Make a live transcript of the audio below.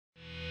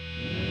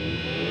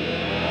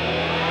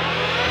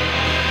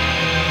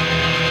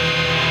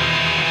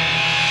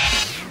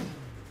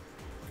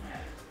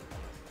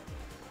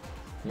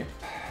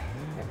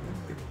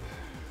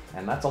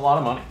That's a lot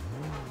of money.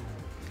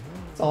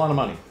 It's a lot of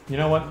money. You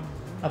know what?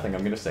 I think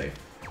I'm gonna save.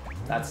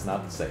 That's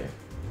not the save.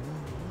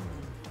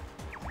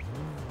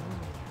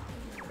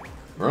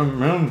 Vroom,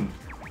 vroom.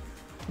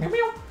 Meow,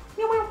 meow,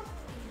 meow, meow.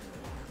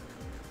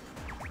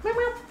 Meow,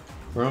 meow.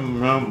 Vroom,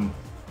 vroom.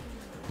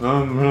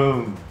 Vroom,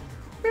 vroom.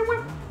 Meow,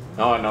 meow.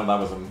 Oh, no, that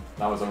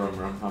was a vroom,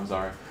 vroom. I'm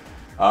sorry.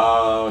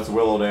 It's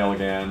Willowdale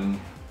again.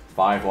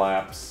 5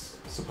 laps.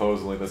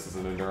 Supposedly this is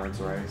an endurance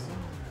race.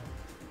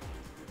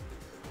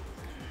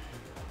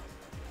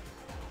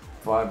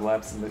 5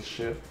 laps in this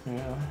shit,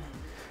 yeah.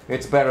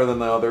 It's better than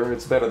the other.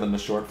 It's better than the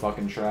short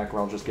fucking track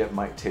where I'll just get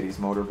Mike Titty's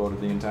motorboated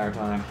the entire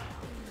time.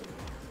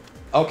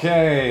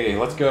 Okay,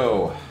 let's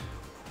go.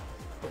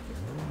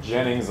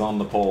 Jennings on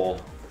the pole.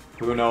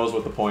 Who knows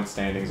what the point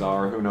standings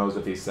are? Who knows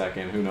if he's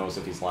second? Who knows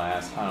if he's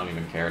last? I don't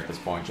even care at this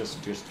point.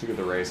 Just do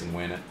the race and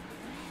win it.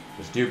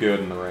 Just do good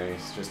in the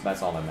race. Just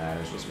that's all that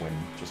matters. Just win.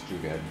 Just do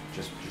good.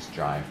 Just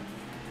drive.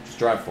 Just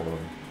drive forward.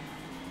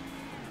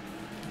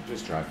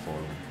 Just drive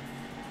forward.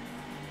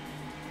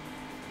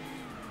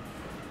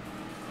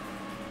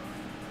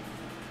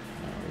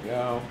 There we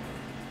go.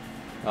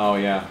 Oh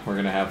yeah, we're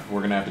gonna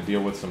have to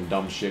deal with some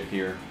dumb shit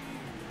here.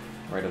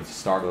 Right at the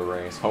start of the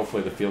race.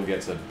 Hopefully the field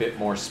gets a bit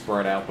more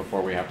spread out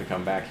before we have to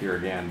come back here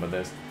again. But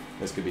this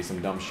could be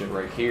some dumb shit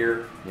right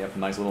here. Yep,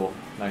 nice little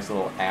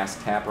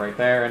ass tap right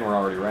there, and we're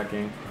already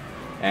wrecking.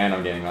 And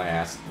I'm getting my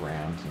ass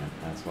rammed. Yeah,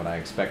 that's what I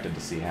expected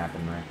to see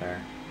happen right there.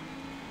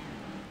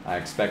 I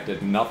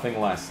expected nothing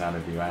less out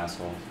of you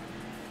assholes.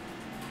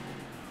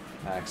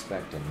 I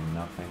expected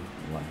nothing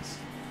less.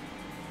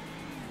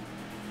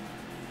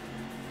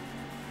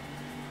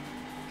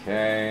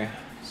 Okay,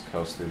 just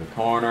coast through the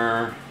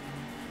corner.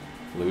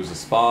 Lose a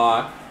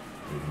spot.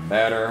 Even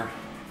better.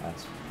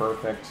 That's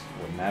perfect.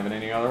 Wouldn't have it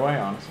any other way,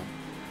 honestly.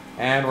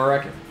 And we're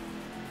wrecking.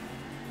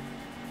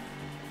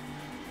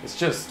 It's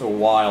just a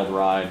wild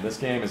ride. This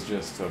game is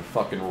just a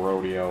fucking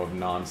rodeo of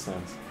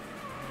nonsense.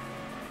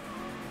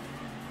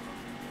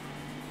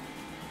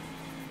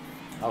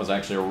 That was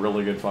actually a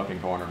really good fucking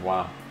corner.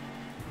 Wow.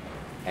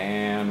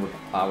 And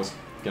I was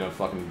gonna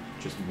fucking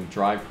just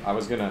drive. I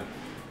was gonna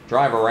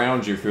drive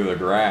around you through the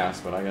grass,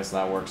 but I guess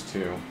that works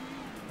too.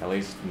 At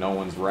least no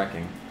one's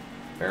wrecking.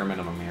 Bare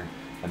minimum here.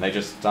 And they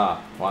just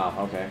stopped. Wow,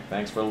 okay.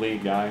 Thanks for the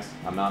lead, guys.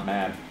 I'm not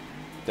mad.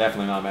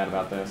 Definitely not mad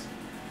about this.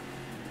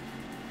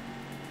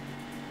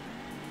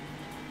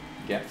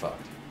 Get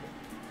fucked.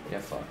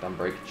 Get fucked. I'm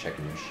brake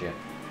checking your shit.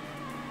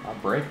 I'm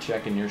brake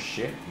checking your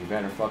shit. You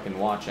better fucking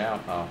watch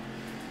out. Oh.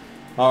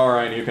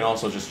 Alright, you can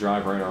also just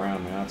drive right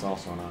around me. That's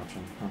also an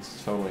option.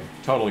 That's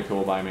totally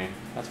cool by me.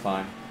 That's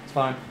fine. It's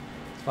fine.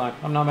 It's fine.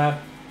 I'm not mad.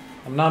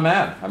 I'm not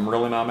mad. I'm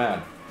really not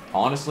mad.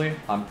 Honestly,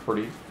 I'm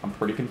pretty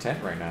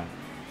content right now.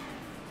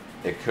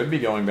 It could be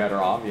going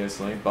better,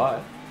 obviously,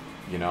 but,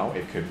 you know,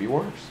 it could be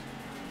worse.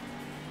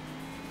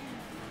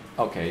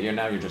 Okay,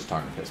 now you're just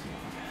starting to piss me off.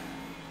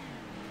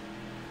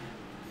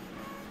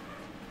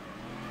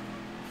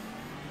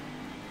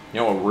 You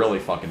know what really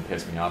fucking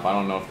pissed me off? I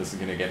don't know if this is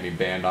gonna get me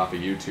banned off of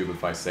YouTube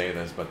if I say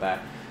this, but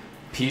that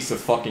piece of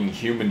fucking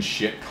human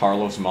shit,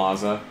 Carlos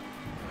Maza,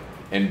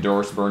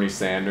 endorsed Bernie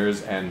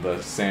Sanders, and the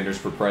Sanders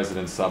for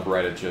President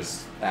subreddit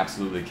just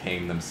absolutely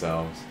came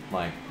themselves.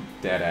 Like,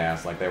 dead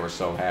ass. Like, they were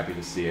so happy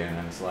to see it,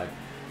 and it's like,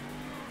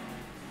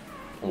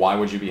 why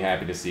would you be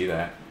happy to see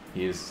that?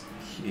 He is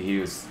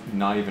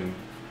not even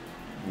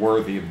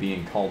worthy of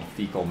being called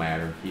fecal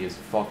matter. He is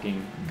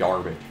fucking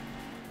garbage.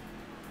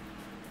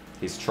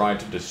 He's tried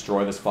to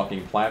destroy this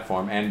fucking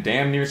platform, and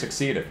damn near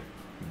succeeded.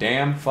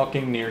 Damn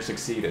fucking near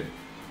succeeded.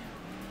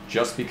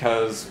 Just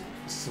because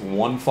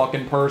one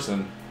fucking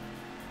person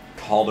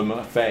called him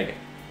a faggot.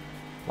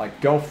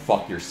 Like, go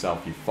fuck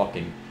yourself, you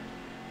fucking...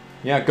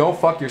 Yeah, go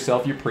fuck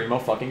yourself, you primo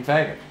fucking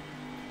faggot.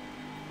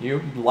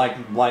 You, like,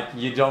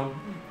 you don't...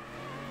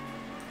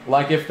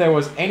 Like, if there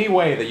was any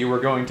way that you were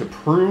going to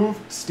prove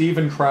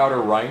Steven Crowder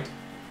right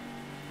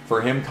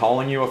for him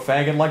calling you a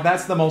faggot, like,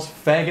 that's the most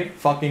faggot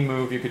fucking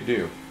move you could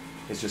do.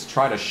 Is just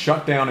try to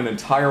shut down an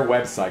entire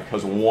website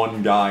because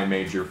one guy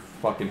made your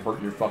fucking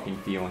hurt your fucking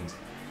feelings.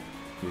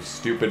 You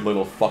stupid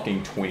little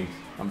fucking twink.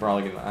 I'm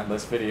probably gonna...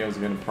 This video is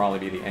gonna probably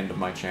be the end of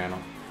my channel.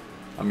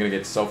 I'm gonna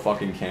get so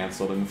fucking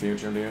cancelled in the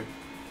future, dude.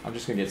 I'm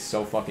just gonna get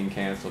so fucking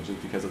cancelled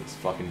just because of this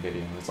fucking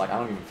video. It's like, I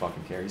don't even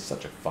fucking care. He's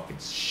such a fucking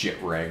shit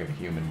rag of a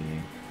human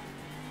being.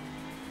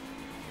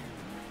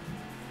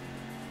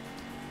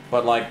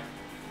 But, like,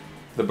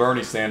 the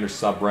Bernie Sanders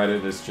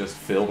subreddit is just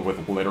filled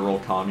with literal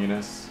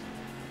communists.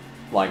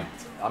 Like,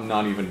 I'm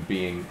not even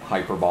being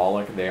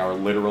hyperbolic. They are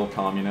literal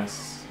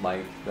communists.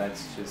 Like,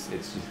 that's just,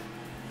 it's just...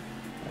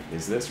 Like,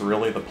 is this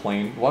really the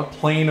plane? What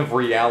plane of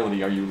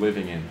reality are you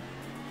living in?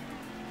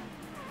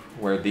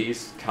 Where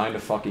these kind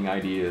of fucking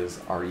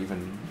ideas are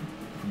even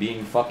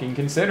being fucking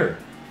considered.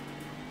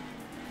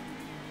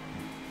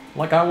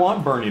 Like, I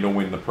want Bernie to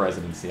win the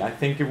presidency. I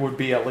think it would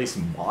be at least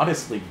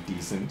modestly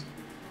decent.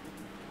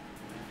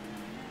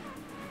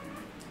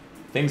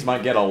 Things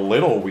might get a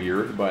little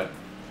weird, but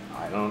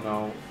I don't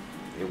know.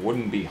 It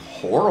wouldn't be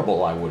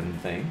horrible, I wouldn't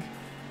think.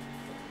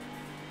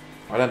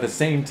 But at the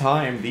same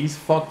time, these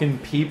fucking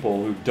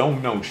people who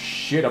don't know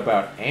shit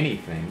about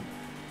anything,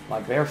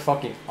 like, they're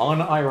fucking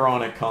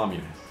unironic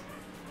communists.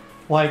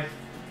 Like,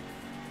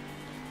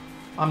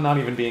 I'm not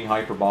even being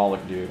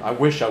hyperbolic, dude. I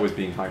wish I was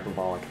being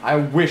hyperbolic. I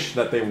wish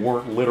that they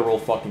weren't literal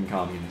fucking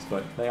communists,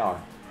 but they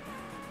are.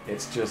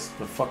 It's just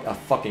a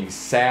fucking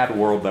sad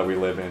world that we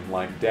live in,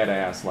 like, dead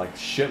ass, like,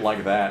 shit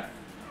like that.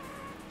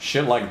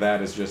 Shit like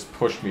that has just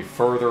pushed me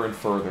further and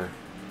further.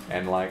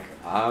 And, like,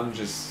 I'm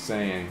just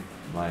saying,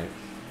 like,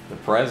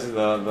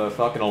 the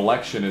fucking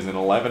election is in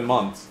 11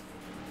 months.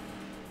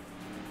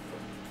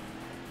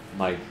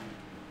 Like,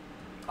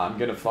 I'm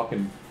gonna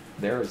fucking...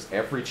 There's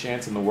every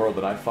chance in the world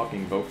that I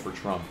fucking vote for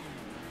Trump.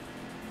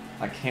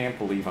 I can't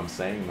believe I'm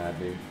saying that,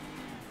 dude.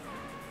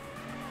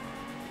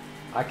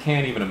 I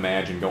can't even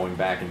imagine going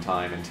back in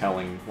time and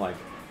telling, like,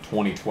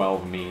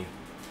 2012 me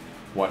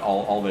what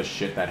all this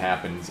shit that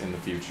happens in the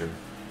future.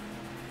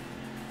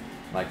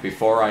 Like,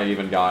 before I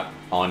even got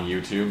on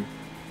YouTube,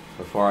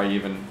 before I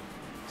even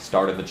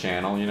started the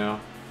channel, you know,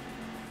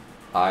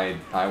 when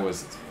I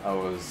was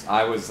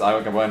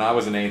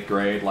in 8th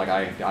grade, like,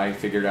 I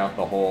figured out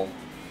the whole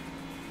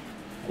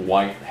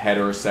white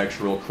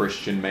heterosexual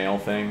Christian male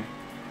thing.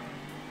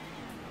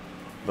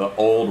 The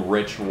old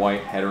rich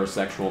white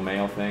heterosexual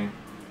male thing.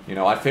 You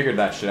know, I figured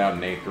that shit out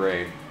in 8th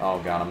grade. Oh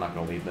god, I'm not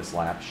gonna leave this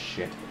lap.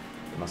 Shit.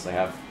 Unless I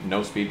have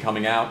no speed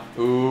coming out.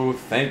 Ooh,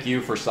 thank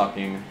you for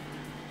sucking.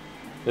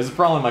 This is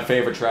probably my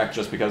favorite track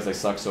just because they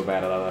suck so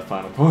bad out of that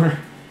final corner.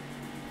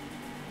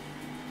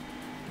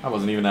 That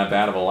wasn't even that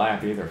bad of a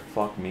lap either.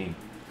 Fuck me.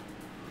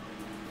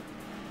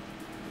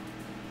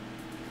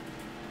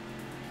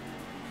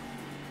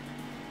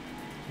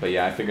 But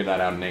yeah, I figured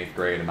that out in 8th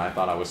grade, and I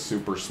thought I was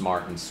super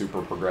smart and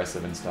super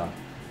progressive and stuff.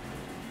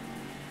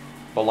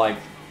 But like,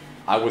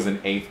 I was an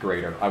 8th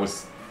grader. I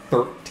was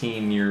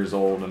 13 years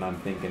old, and I'm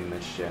thinking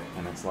this shit.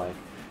 And it's like,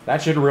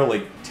 that should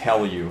really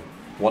tell you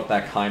what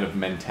that kind of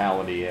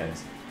mentality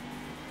is.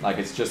 Like,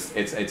 it's just,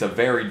 it's a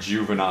very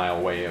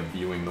juvenile way of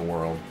viewing the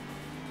world.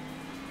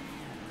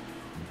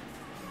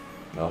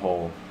 The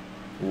whole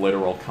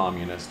literal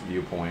communist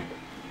viewpoint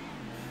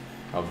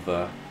of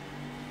the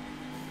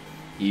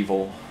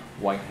evil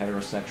white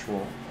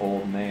heterosexual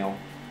old male,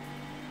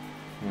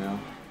 you know.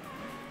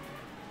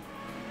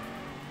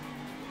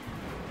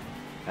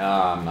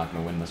 I'm not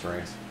gonna win this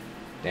race.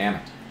 Damn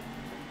it.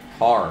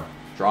 Hard.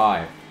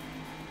 Drive.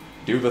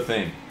 Do the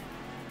thing.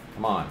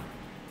 Come on.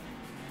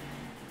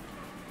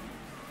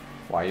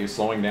 Why are you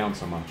slowing down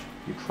so much?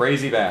 You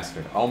crazy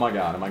bastard. Oh my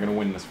god, am I gonna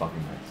win this fucking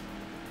race?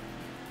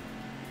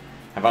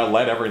 Have I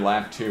led every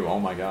lap too? Oh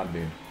my god,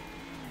 dude.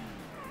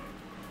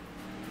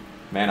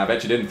 Man, I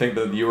bet you didn't think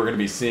that you were going to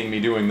be seeing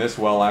me doing this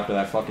well after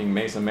that fucking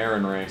Mesa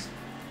Marin race.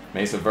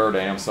 Mesa Verde,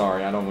 I'm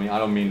sorry. I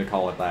don't mean to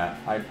call it that.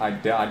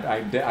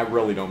 I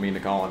really don't mean to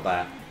call it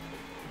that.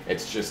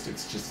 It's just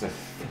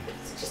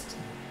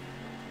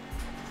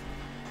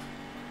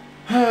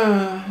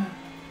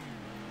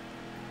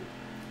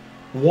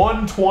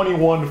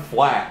 121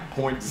 flat,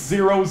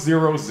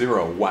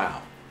 .000.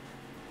 Wow.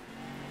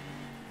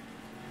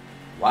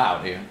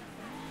 Wow, dude.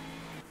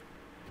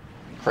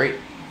 Crazy.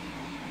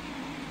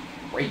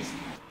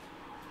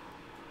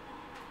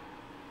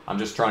 I'm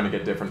just trying to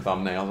get different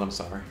thumbnails, I'm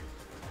sorry.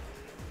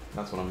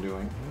 That's what I'm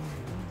doing.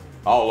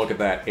 Oh, look at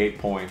that, 8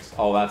 points.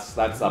 Oh, that's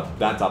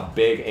a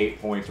big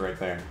 8 points right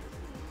there.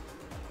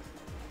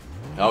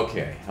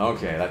 Okay,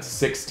 that's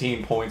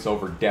 16 points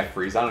over Death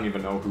Freeze. I don't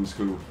even know who's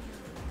who.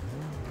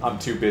 I'm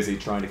too busy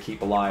trying to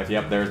keep alive.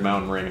 Yep, there's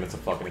Mountain Ring, and it's a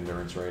fucking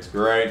endurance race.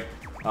 Great.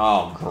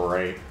 Oh,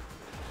 great.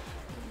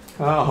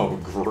 Oh,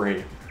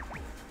 great.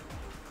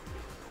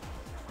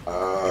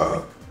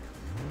 Oh,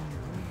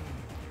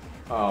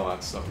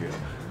 that's so good.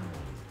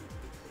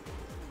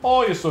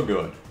 Oh, you're so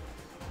good.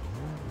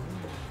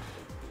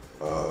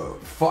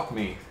 Fuck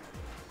me.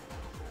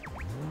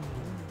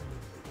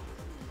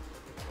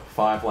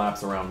 5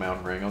 laps around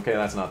Mountain Ring. Okay,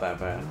 that's not that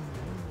bad.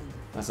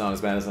 That's not as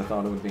bad as I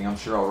thought it would be. I'm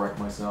sure I'll wreck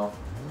myself.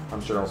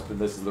 I'm sure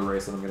this is the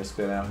race that I'm going to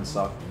spit out and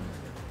suck.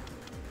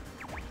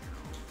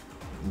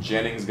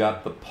 Jennings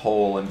got the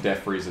pole and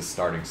DeFreeze is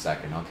starting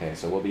second. Okay,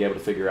 so we'll be able to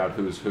figure out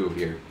who's who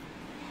here.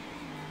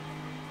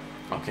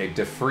 Okay,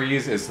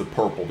 DeFreeze is the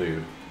purple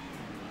dude.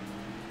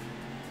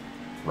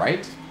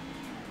 Right?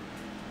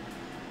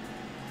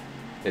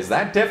 Is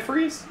that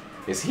DeFreeze?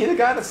 Is he the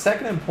guy that's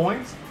second in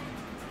points?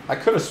 I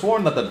could have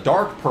sworn that the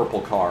dark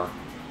purple car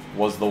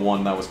was the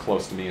one that was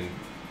close to me in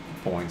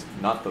points,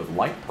 not the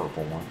light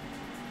purple one.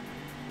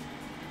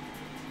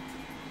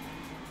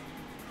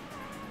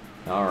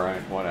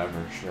 Alright,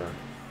 whatever, sure.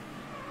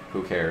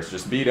 Who cares?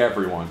 Just beat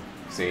everyone.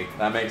 See,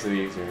 that makes it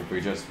easier. If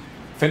we just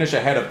finish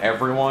ahead of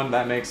everyone,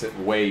 that makes it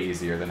way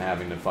easier than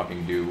having to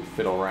fucking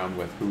fiddle around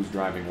with who's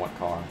driving what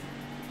car.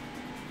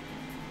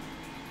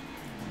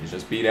 You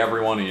just beat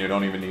everyone and you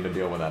don't even need to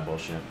deal with that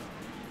bullshit.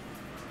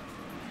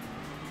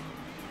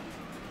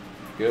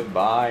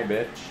 Goodbye,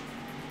 bitch.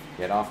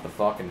 Get off the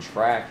fucking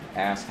track,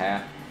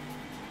 asshat.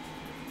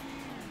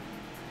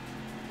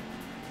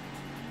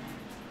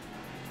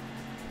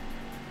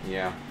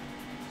 Yeah.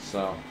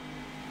 So.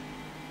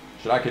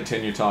 Should I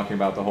continue talking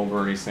about the whole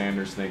Bernie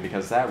Sanders thing?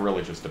 Because that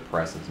really just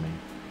depresses me.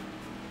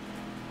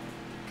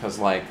 Because,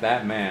 like,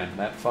 that man,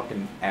 that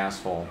fucking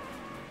asshole,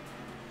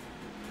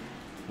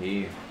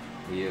 he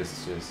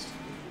is just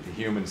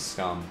human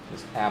scum.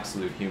 Just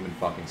absolute human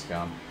fucking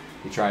scum.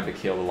 He tried to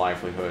kill the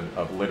livelihood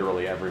of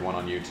literally everyone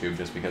on YouTube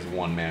just because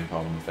one man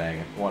called him a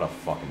faggot. What a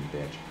fucking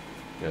bitch.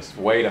 Just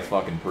way to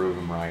fucking prove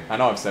him right. I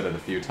know I've said it a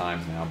few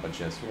times now, but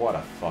just what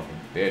a fucking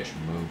bitch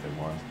move it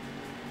was.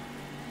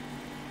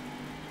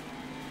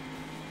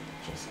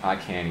 Just, I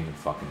can't even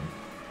fucking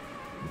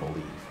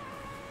believe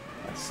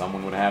that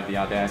someone would have the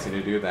audacity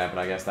to do that,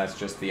 but I guess that's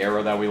just the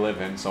era that we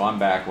live in, so I'm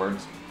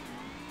backwards.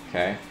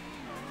 Okay.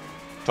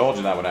 Told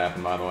you that would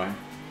happen, by the way.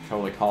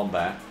 Totally called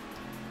that.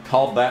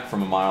 Called that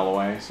from a mile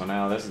away, so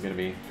now this is going to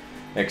be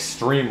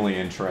extremely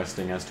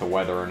interesting as to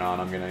whether or not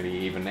I'm going to be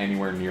even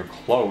anywhere near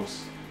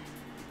close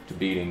to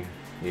beating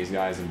these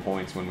guys in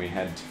points when we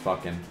head to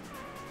fucking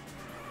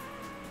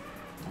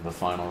the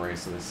final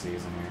race of this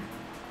season here.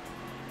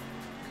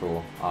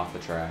 Cool. Off the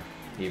track.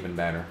 Even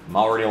better. I'm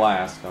already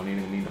last. Don't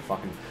even need to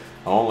fucking...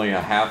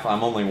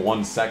 I'm only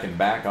 1 second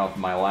back off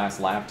my last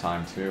lap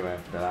time, too,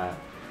 after that.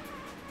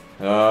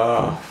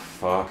 Oh,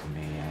 fuck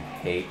me. I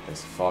hate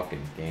this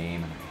fucking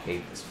game, and I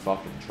hate this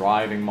fucking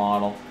driving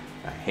model,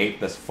 and I hate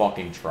this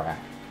fucking track.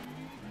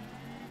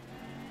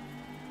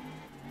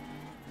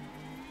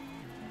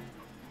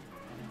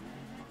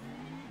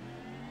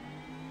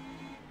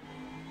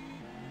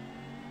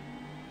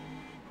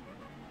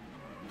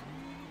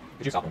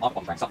 Could you stop on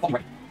the track? Stop fucking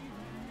right.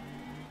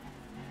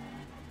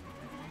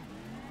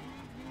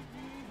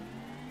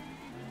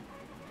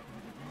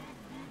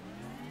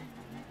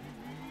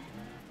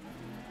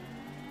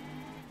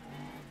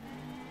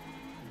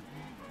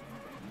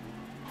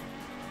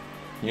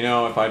 You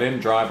know, if I didn't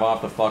drive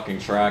off the fucking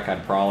track,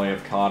 I'd probably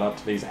have caught up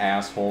to these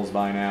assholes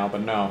by now,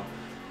 but no.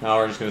 Now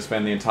we're just gonna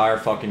spend the entire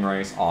fucking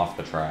race off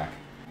the track.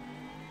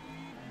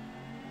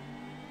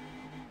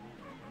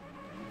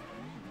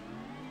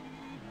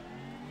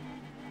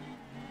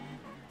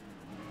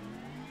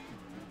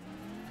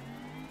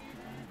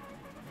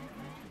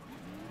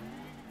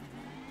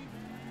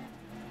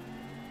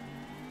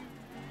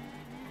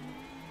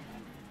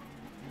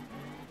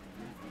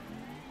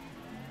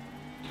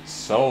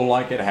 So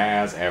like it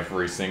has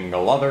every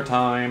single other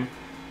time.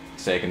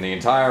 It's taken the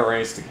entire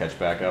race to catch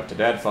back up to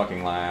dead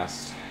fucking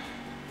last.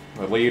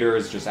 The leader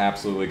is just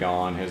absolutely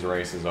gone. His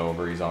race is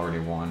over. He's already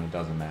won. It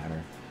doesn't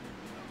matter.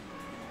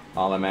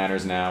 All that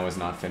matters now is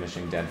not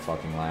finishing dead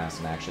fucking last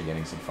and actually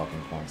getting some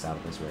fucking points out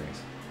of this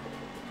race.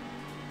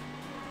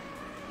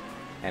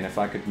 And if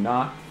I could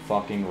not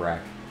fucking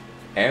wreck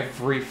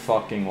every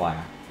fucking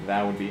lap,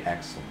 that would be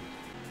excellent.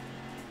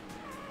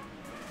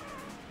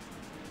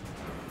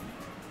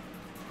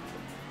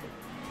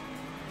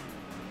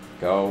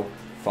 Go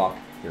fuck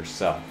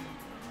yourself.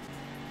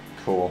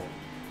 Cool.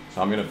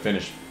 So I'm gonna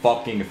finish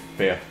fucking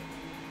 5th.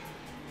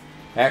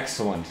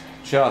 Excellent.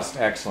 Just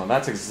excellent.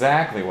 That's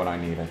exactly what I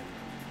needed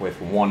with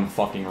 1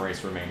 fucking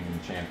race remaining in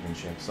the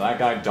championship. So that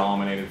guy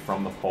dominated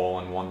from the pole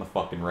and won the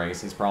fucking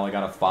race. He's probably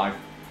got a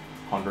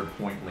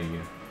 500-point lead.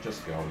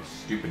 Just go, you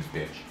stupid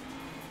bitch.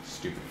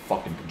 Stupid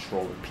fucking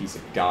controller piece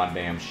of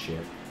goddamn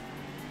shit.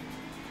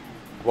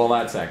 Well,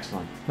 that's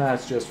excellent.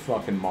 That's just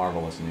fucking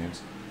marvelous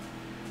news.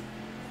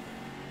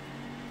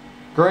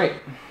 Great.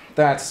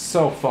 That's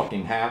so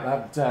fucking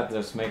happy. That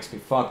just makes me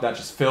that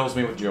just fills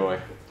me with joy.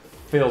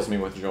 Fills me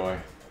with joy.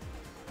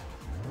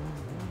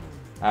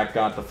 I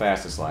got the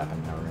fastest lap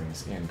in that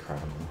race.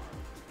 Incredible.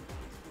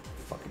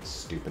 Fucking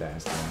stupid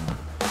ass thing.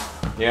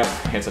 Yep,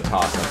 it's a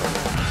toss-up.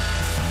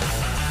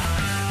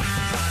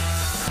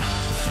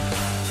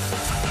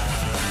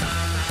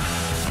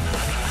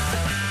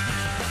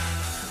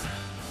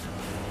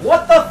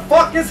 What the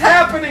fuck is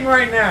happening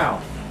right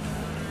now?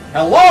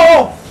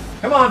 Hello?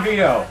 Come on,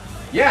 Vito.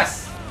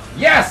 Yes!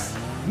 Yes!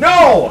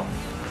 No!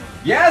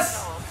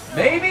 Yes!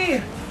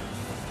 Maybe?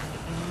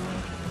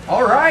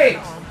 Alright!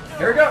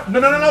 Here we go.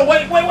 No, no, no, no!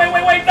 Wait, wait, wait,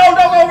 wait, wait! No,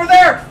 don't go over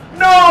there!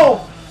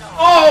 No!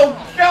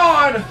 Oh,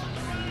 God!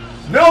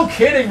 No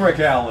kidding, Rick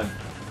Allen.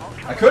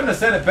 I couldn't have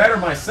said it better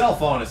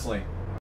myself, honestly.